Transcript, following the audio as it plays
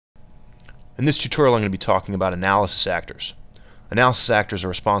In this tutorial I'm going to be talking about analysis actors. Analysis actors are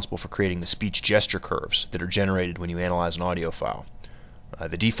responsible for creating the speech gesture curves that are generated when you analyze an audio file.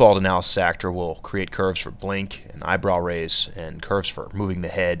 The default analysis actor will create curves for blink and eyebrow raise and curves for moving the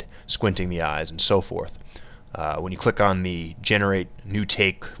head, squinting the eyes, and so forth. When you click on the Generate New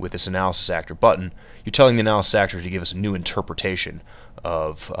Take with this analysis actor button, you're telling the analysis actor to give us a new interpretation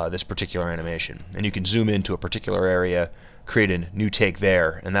of this particular animation. And you can zoom into a particular area, create a new take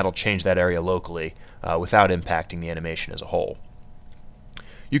there, and that'll change that area locally without impacting the animation as a whole.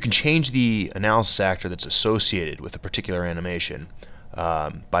 You can change the analysis actor that's associated with a particular animation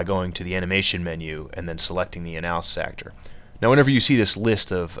by going to the animation menu and then selecting the analysis actor. Now whenever you see this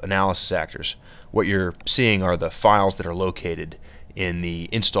list of analysis actors, what you're seeing are the files that are located in the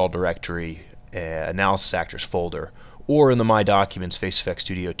install directory analysis actors folder, or in the My Documents FaceFX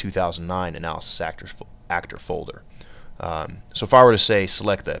Studio 2009 analysis actor folder. So if I were to say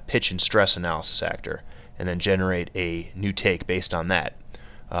select the pitch and stress analysis actor and then generate a new take based on that,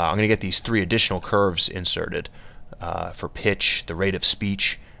 I'm going to get these three additional curves inserted for pitch, the rate of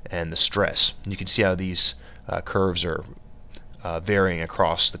speech, and the stress. And you can see how these curves are varying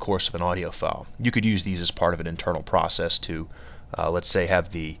across the course of an audio file. You could use these as part of an internal process to, let's say,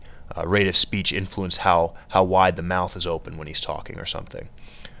 have the rate of speech influence how wide the mouth is open when he's talking or something.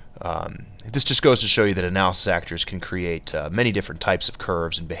 This just goes to show you that analysis actors can create many different types of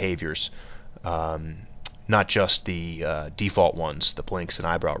curves and behaviors, not just the default ones, the blinks and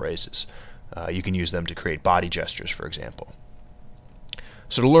eyebrow raises. You can use them to create body gestures, for example.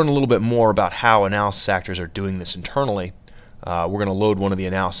 So to learn a little bit more about how analysis actors are doing this internally, we're going to load one of the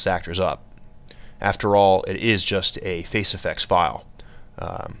analysis actors up. After all, it is just a FaceFX file.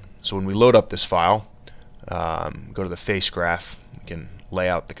 So when we load up this file, go to the face graph, we can lay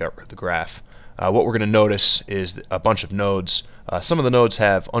out the graph. What we're going to notice is a bunch of nodes. Some of the nodes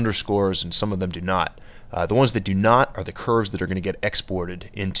have underscores and some of them do not. The ones that do not are the curves that are going to get exported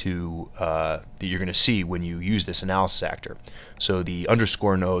into that you're going to see when you use this analysis actor. So the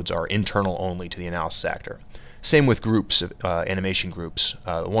underscore nodes are internal only to the analysis actor. Same with groups, animation groups.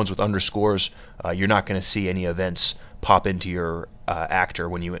 The ones with underscores, you're not going to see any events pop into your actor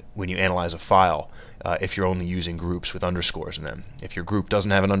when you analyze a file if you're only using groups with underscores in them. If your group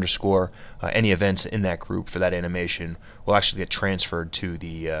doesn't have an underscore, any events in that group for that animation will actually get transferred to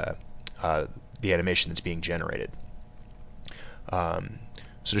the animation that's being generated. So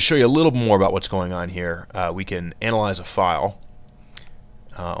to show you a little more about what's going on here, we can analyze a file.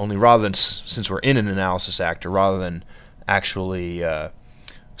 Only rather than, since we're in an analysis actor, rather than actually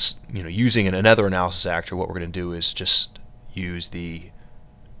using another analysis actor, what we're going to do is just use the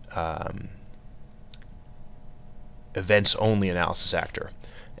events only analysis actor.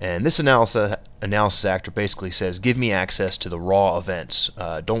 And this analysis actor basically says, give me access to the raw events.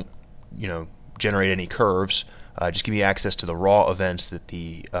 Don't generate any curves. Just give me access to the raw events that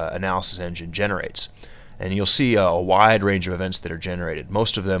the analysis engine generates. And you'll see a wide range of events that are generated.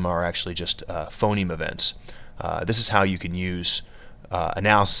 Most of them are actually just phoneme events. This is how you can use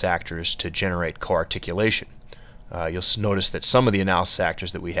analysis actors to generate co-articulation. You'll notice that some of the analysis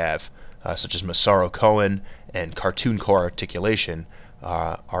actors that we have, such as Massaro Cohen and cartoon co-articulation,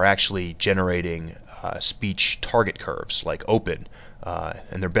 are actually generating speech target curves like open,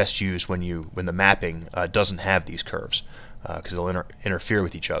 and they're best used when the mapping doesn't have these curves, because they'll interfere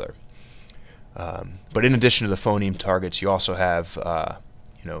with each other. But in addition to the phoneme targets, you also have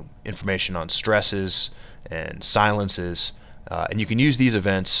information on stresses and silences, and you can use these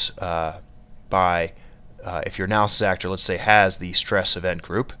events by if your analysis actor, let's say, has the stress event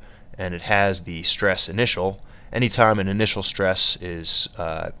group and it has the stress initial. Anytime an initial stress is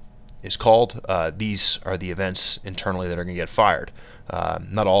called, these are the events internally that are going to get fired.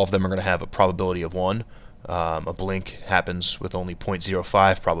 Not all of them are going to have a probability of 1. A blink happens with only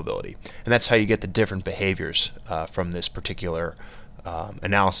 0.05 probability, and that's how you get the different behaviors from this particular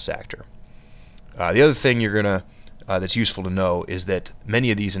analysis actor. The other thing that's useful to know is that many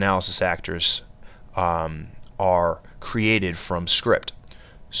of these analysis actors are created from script.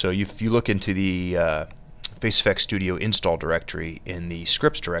 So if you look into the FaceFX Studio install directory in the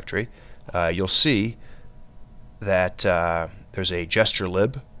scripts directory, you'll see that there's a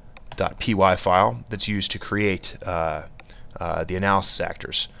gesturelib.py file that's used to create the analysis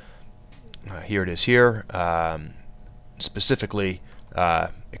actors. Here it is here. Specifically,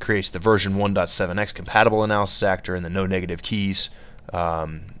 it creates the version 1.7x compatible analysis actor and the no negative keys.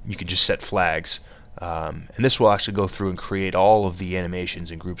 You can just set flags. And this will actually go through and create all of the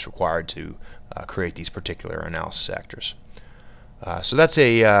animations and groups required to create these particular analysis actors. So that's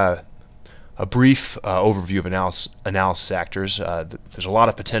a A brief overview of analysis actors. There's a lot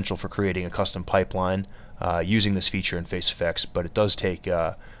of potential for creating a custom pipeline using this feature in FaceFX, but it does take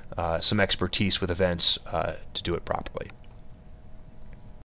some expertise with events to do it properly.